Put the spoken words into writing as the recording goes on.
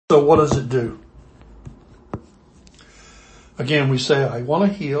So what does it do? Again, we say, I want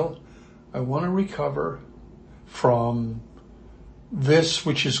to heal. I want to recover from this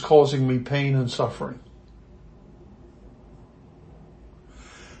which is causing me pain and suffering.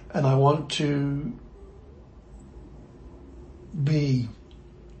 And I want to be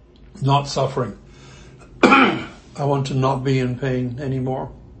not suffering. I want to not be in pain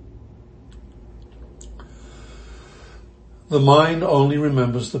anymore. The mind only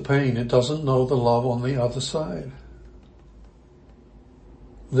remembers the pain. It doesn't know the love on the other side.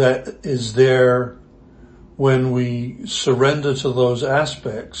 That is there when we surrender to those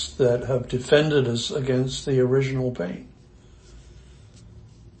aspects that have defended us against the original pain.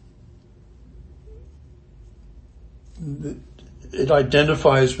 It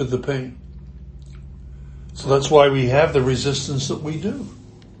identifies with the pain. So that's why we have the resistance that we do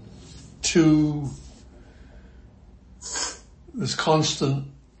to this constant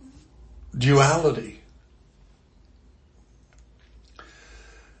duality.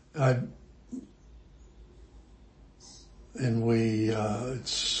 And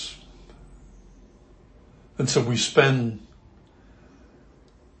so we spend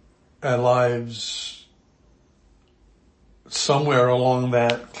our lives somewhere along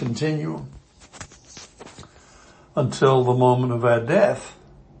that continuum until the moment of our death,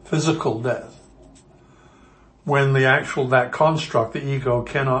 physical death, when that construct, the ego,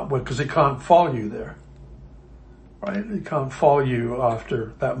 cannot, because it can't follow you there, right? It can't follow you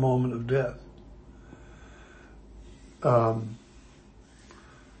after that moment of death.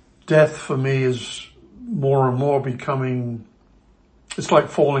 Death for me is more and more becoming, it's like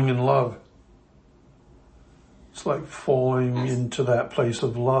falling in love. It's like falling into that place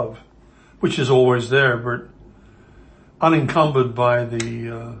of love, which is always there, but unencumbered by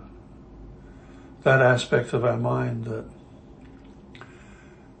that aspect of our mind that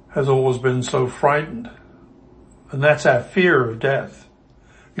has always been so frightened. And that's our fear of death.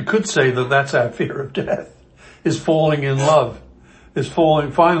 You could say that that's our fear of death, is falling in love, is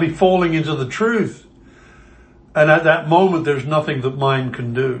finally falling into the truth. And at that moment, there's nothing that mind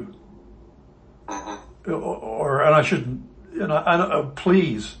can do. And I shouldn't,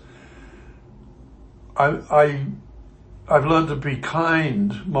 please, I've learned to be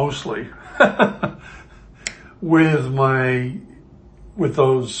kind mostly with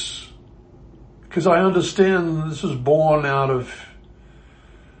those, because I understand this is born out of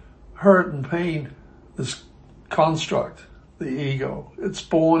hurt and pain, this construct, the ego. It's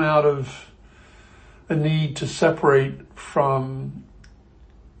born out of a need to separate from,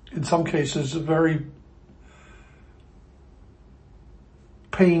 in some cases, a very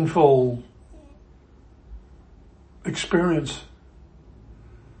painful experience,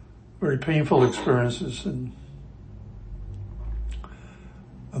 very painful experiences, and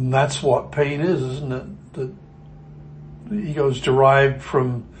that's what pain is, isn't it? That the ego is derived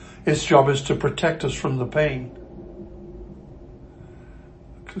from, its job is to protect us from the pain,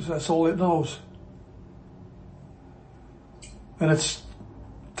 because that's all it knows. And it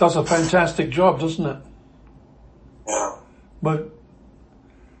does a fantastic job, doesn't it? Yeah. But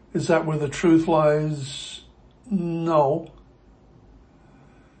is that where the truth lies? No.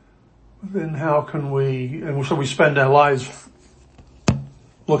 Then how can we, and so we spend our lives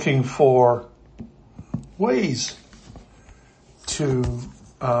looking for ways to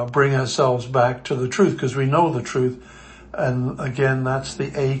bring ourselves back to the truth, because we know the truth. And again, that's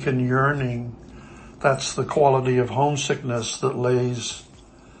the ache and yearning. That's the quality of homesickness that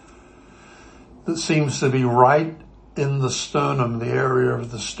seems to be right in the sternum, the area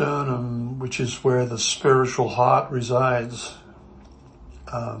of the sternum, which is where the spiritual heart resides.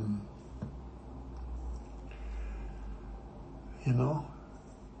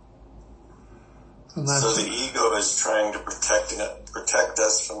 And so the ego is trying to protect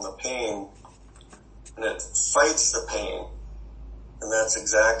us from the pain, and it fights the pain, and that's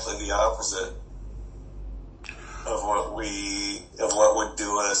exactly the opposite of what would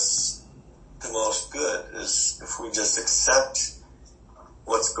do us the most good. Is if we just accept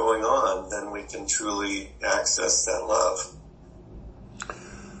what's going on, then we can truly access that love.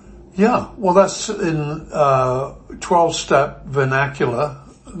 Yeah, well, that's in 12-step vernacular.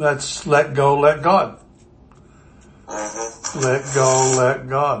 That's let go, let God. Mm-hmm. Let go, let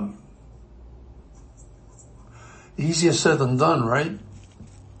God. Easier said than done, right?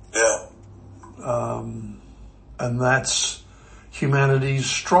 Yeah. And that's humanity's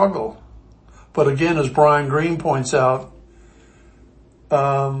struggle. But again, as Brian Greene points out,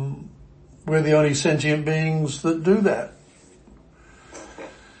 we're the only sentient beings that do that.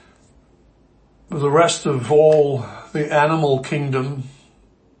 The rest of all the animal kingdom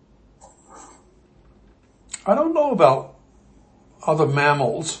I don't know about other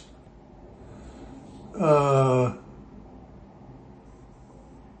mammals.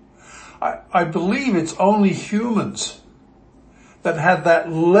 I believe it's only humans that had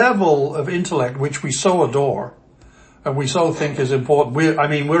that level of intellect, which we so adore and we so think is important.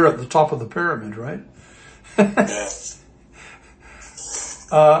 We're at the top of the pyramid, right? Yes.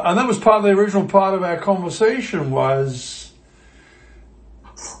 And that was part of the original part of our conversation was,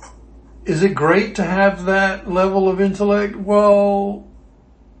 is it great to have that level of intellect? Well,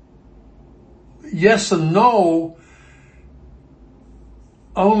 yes and no.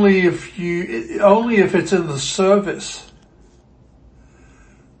 Only if it's in the service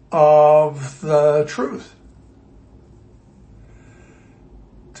of the truth.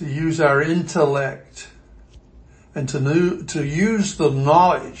 To use our intellect and to use the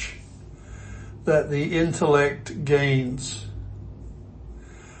knowledge that the intellect gains.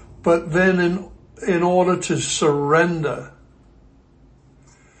 But then in order to surrender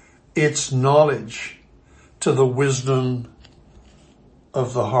its knowledge to the wisdom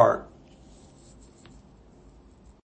of the heart.